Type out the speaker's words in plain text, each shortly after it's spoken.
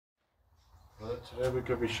today we're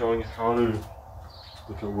going to be showing how to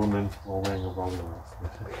look at women while wearing a rolling mask.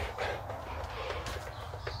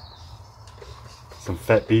 Some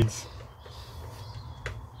fat beads.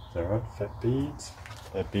 Is that right? Fat beads.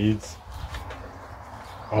 Fat beads.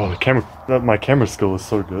 Oh, the camera, my camera skill is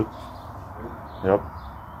so good. Yep.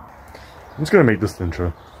 I'm just going to make this the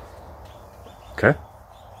intro. Okay?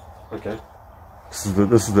 Okay. This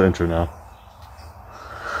is the intro now.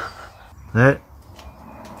 That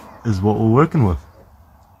is what we're working with.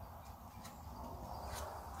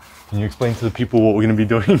 Can you explain to the people what we're going to be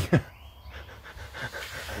doing?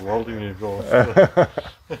 Welding an exhaust.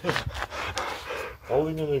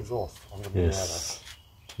 Welding an exhaust. Yes.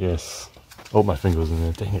 Yes. Oh, my finger was in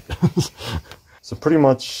there. Dang it. So pretty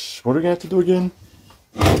much, what are we going to have to do again?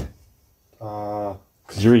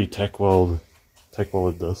 Because you already tack welded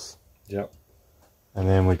this. Yep. And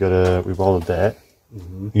then we welded that.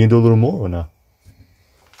 Mm-hmm. You can do a little more or no?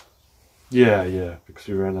 Yeah, because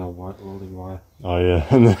we ran out of welding wire. Oh yeah,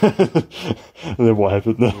 and then what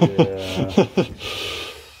happened? Yeah.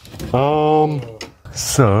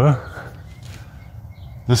 So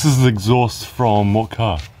this is the exhaust from what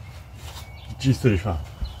car? G35.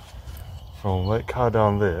 From that car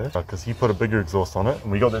down there, because he put a bigger exhaust on it,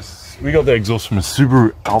 and we got the exhaust from a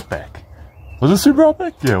Subaru Outback. Was it Subaru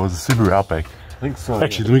Outback? Yeah, it was a Subaru Outback. I think so.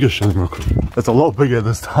 Actually, let me go show them real quick. It's a lot bigger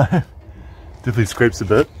this time. Definitely scrapes a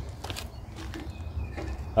bit.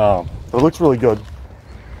 But it looks really good.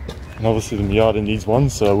 And obviously the Miata needs one,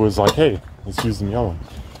 so it was like, hey, let's use the Miata one.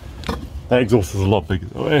 That exhaust is a lot bigger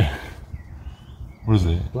though, eh? What is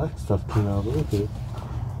it? Black stuff came out, look at it.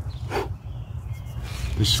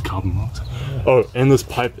 It's just carbon monoxide. Yeah. Oh, and this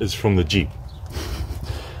pipe is from the Jeep.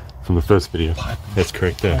 From the first video. Pipe. That's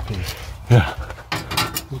correct there. Yeah.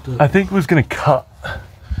 I think it was gonna cut.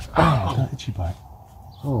 Oh, itchy bite.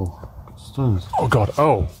 Oh, stones. Oh god,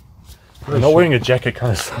 oh. Not wearing a jacket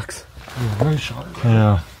kind of sucks. Yeah, very sharp.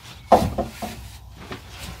 Yeah. Oh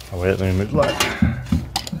wait, let me move light.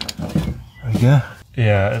 There we go.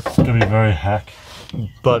 Yeah, it's gonna be very hack.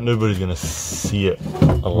 But nobody's gonna see it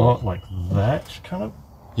a lot. Like that, kind of?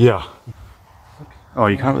 Yeah. Oh,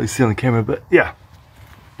 you can't really see on the camera, but yeah.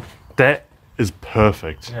 That is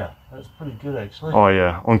perfect. Yeah, that's pretty good actually. Oh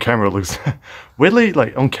yeah, on camera it looks... weirdly,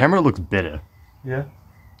 like on camera it looks better. Yeah?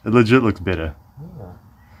 It legit looks better. Yeah.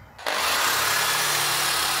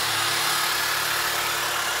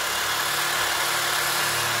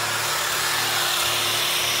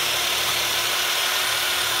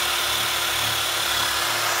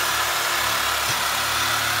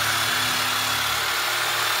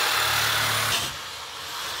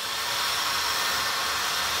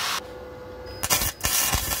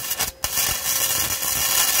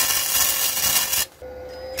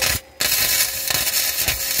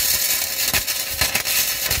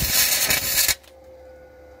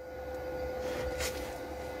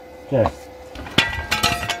 Okay.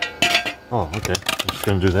 Oh, okay. I'm just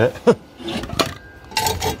gonna do that.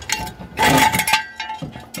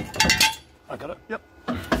 I got it. Yep.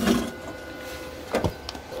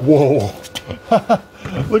 Whoa!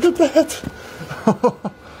 Look at that!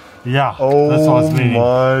 Yeah. Oh, that's what I was meaning.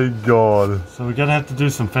 My god! So we're gonna have to do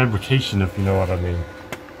some fabrication, if you know what I mean.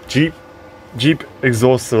 Jeep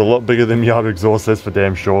exhausts are a lot bigger than Miata exhausts. That's for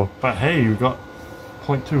damn sure. But hey, you got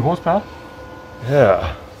 0.2 horsepower.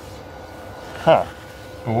 Yeah. Huh.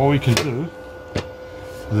 But what we can do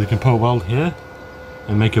is we can put a weld here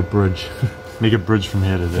and make a bridge. Make a bridge from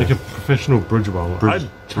here to there. Make a professional bridge weld.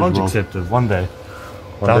 Challenge accepted. One day.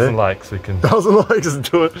 1,000 likes we can. 1,000 likes and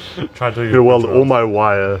do it. Try to do weld all my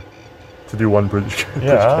wire to do one bridge.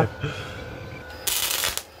 Yeah.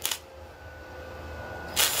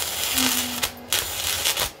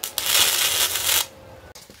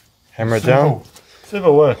 Hammer it down. See if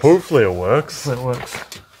it works. Hopefully it works. Hopefully it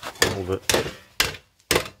works. Hold it.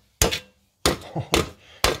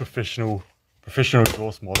 Professional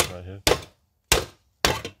exhaust mod right here.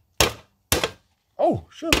 Oh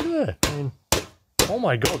shit, look at that. I mean, oh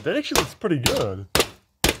my god, that actually looks pretty good.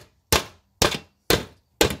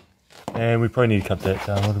 And we probably need to cut that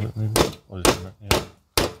down a little bit maybe. Or just, yeah.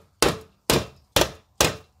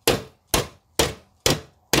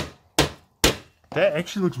 That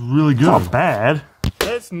actually looks really good. It's not bad.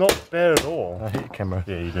 That's not bad at all. I hate your camera.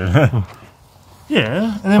 Yeah, you do.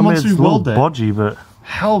 Yeah, and then once we weld that, bodgy, but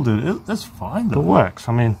hell, dude, that's fine. Though. It works.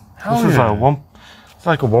 I mean, this is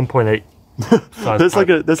like a 1.8. that's like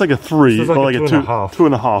a 3, or like a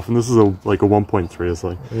 2.5, and this is like a 1.3 or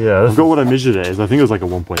something. Yeah, I forgot what I measured it as. I think it was like a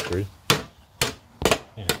 1.3.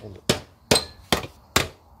 Yeah, hold it.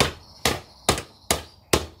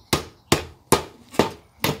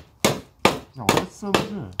 Oh, that's so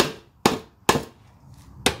good.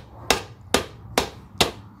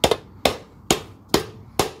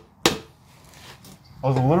 I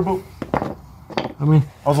was a little bit. I mean,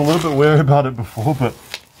 I was a little bit wary about it before,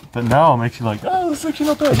 but now I'm actually like, oh, this is actually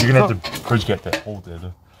not bad. You're gonna have to project that hole there.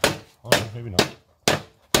 Oh, maybe not.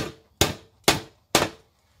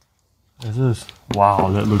 Is this? Wow,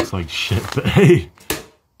 that looks like shit. But hey,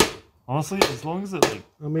 honestly, as long as it like,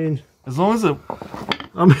 I mean, as long as it,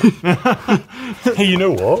 I mean, hey, you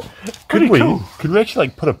know what? Could we actually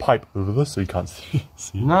like put a pipe over this so you can't see?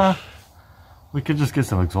 Nah, we could just get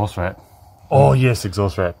some exhaust wrap. Oh yes,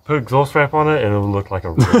 exhaust wrap. Put exhaust wrap on it and it'll look like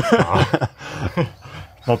a real car.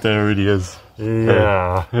 Not that it already is.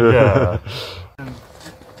 Yeah, yeah.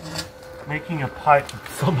 Making a pipe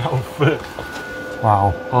somehow fit.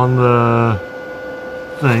 Wow, on the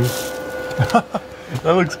thing.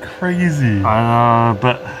 That looks crazy. I know,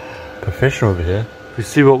 but professional over here. We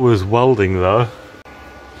see what was welding though.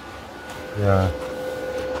 Yeah.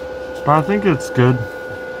 But I think it's good.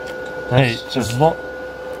 Hey, just lot.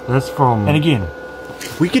 That's from. And again,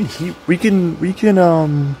 we can heat wrap.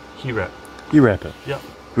 Heat wrap it. Yep.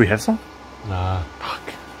 Do we have some? Nah. Fuck.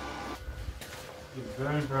 It's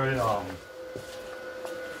very, very hot.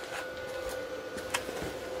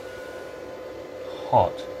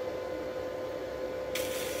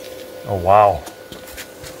 Oh wow.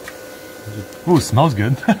 Ooh, smells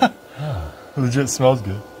good. Legit smells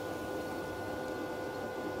good.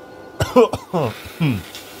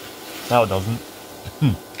 Now it doesn't.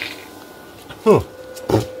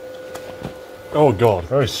 Oh god,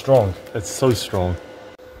 very strong. It's so strong.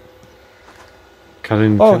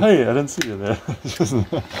 Cutting. Oh hey, I didn't see you there.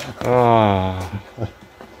 Ah.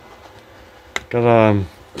 Got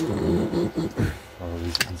oh,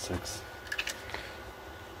 these insects.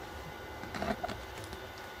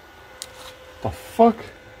 The fuck?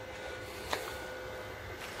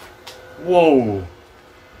 Whoa.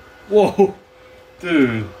 Whoa.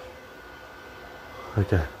 Dude.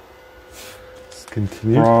 Okay. Let's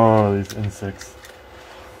continue. Oh, these insects.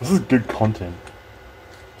 This is good content.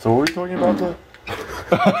 So what are we talking about there?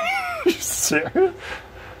 Are you serious?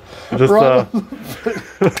 Just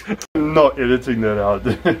I'm not editing that out,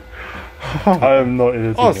 dude. I am not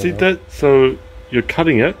editing that. Oh, see that? So you're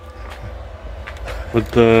cutting it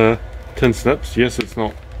with the tin snips. Yes, it's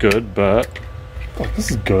not good, but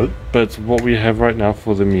this is good. But it's what we have right now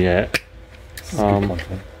for the Miata. This is good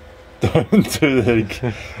content. Don't do that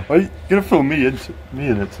again. Are you gonna film me in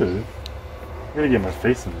it too? I'm gonna get my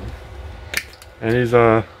face in it. And he's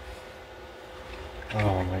oh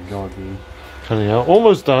my god, dude. Cutting out.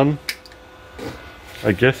 Almost done.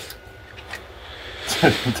 I guess.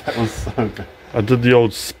 That was so good. I did the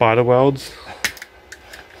old spider welds.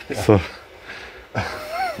 Yeah. So.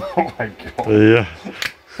 Oh my god. Yeah.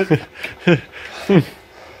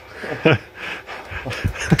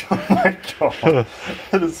 Oh my god.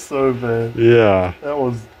 That is so bad. Yeah. That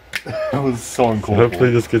was so uncalled for.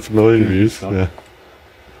 Hopefully this gets a million views. Yeah.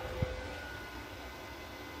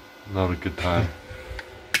 Not a good time.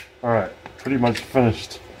 Alright, pretty much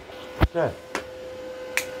finished. Okay.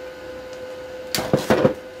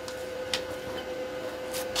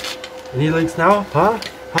 Any links now? Huh?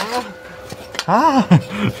 Huh? Huh?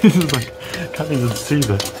 This is like, can't even see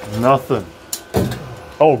that. Nothing.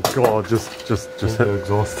 Oh god, just hit the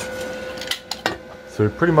exhaust. So we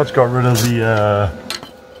pretty much got rid of the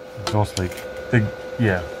exhaust leak.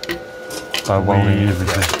 Yeah. By welding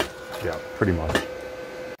everything. Yeah, pretty much.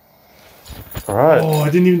 Alright. Oh, I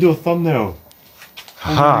didn't even do a thumbnail.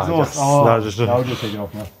 Yes. Oh, no, just I'll just take it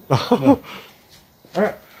off now. No.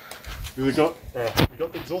 Alright. We got the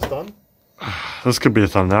exhaust done. This could be a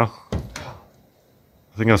thumbnail.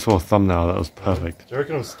 I think I saw a thumbnail that was perfect. Do you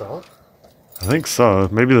reckon it'll start? I think so.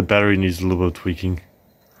 Maybe the battery needs a little bit of tweaking.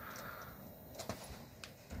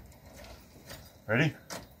 Ready?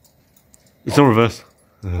 It's on reverse.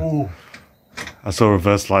 Ooh. I saw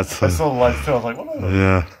reverse lights. I saw the lights too. I was like, what are they?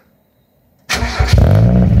 Yeah.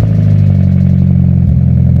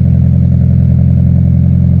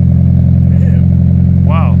 Man.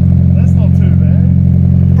 Wow. That's not too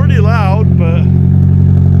bad. Pretty loud, but...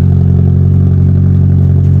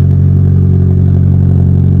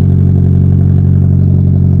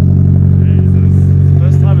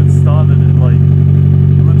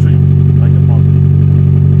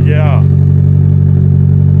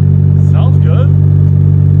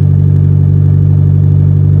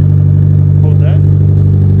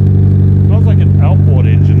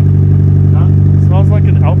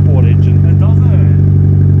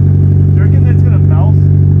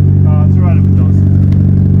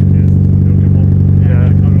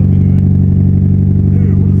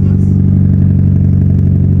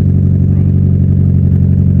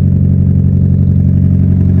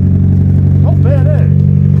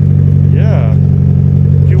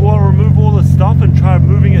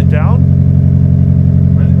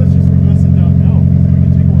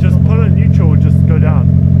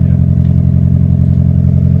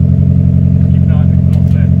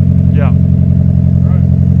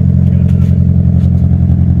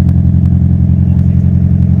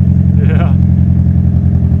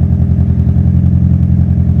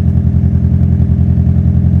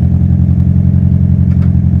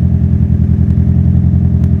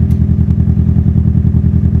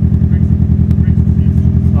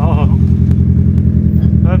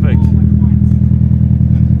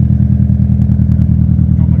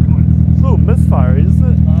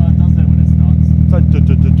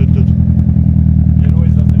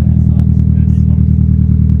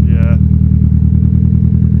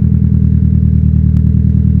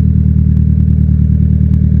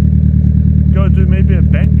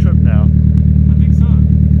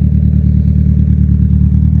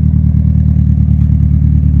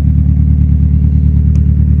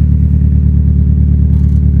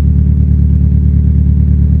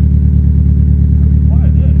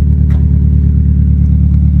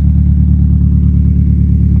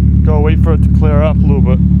 for it to clear up a little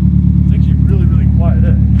bit. It's actually really, really quiet,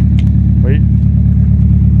 eh? Wait.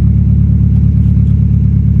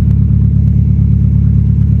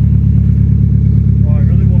 Oh, I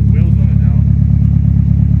really want wheels on it now.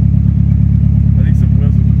 I think some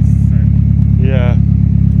wheels would look sick. Yeah.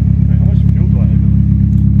 Wait, how much fuel do I have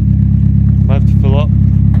in Might have to fill up. it?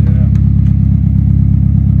 Yeah.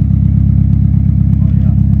 Oh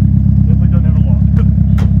yeah. Definitely don't have a lot.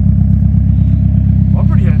 I'm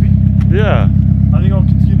pretty happy. Yeah.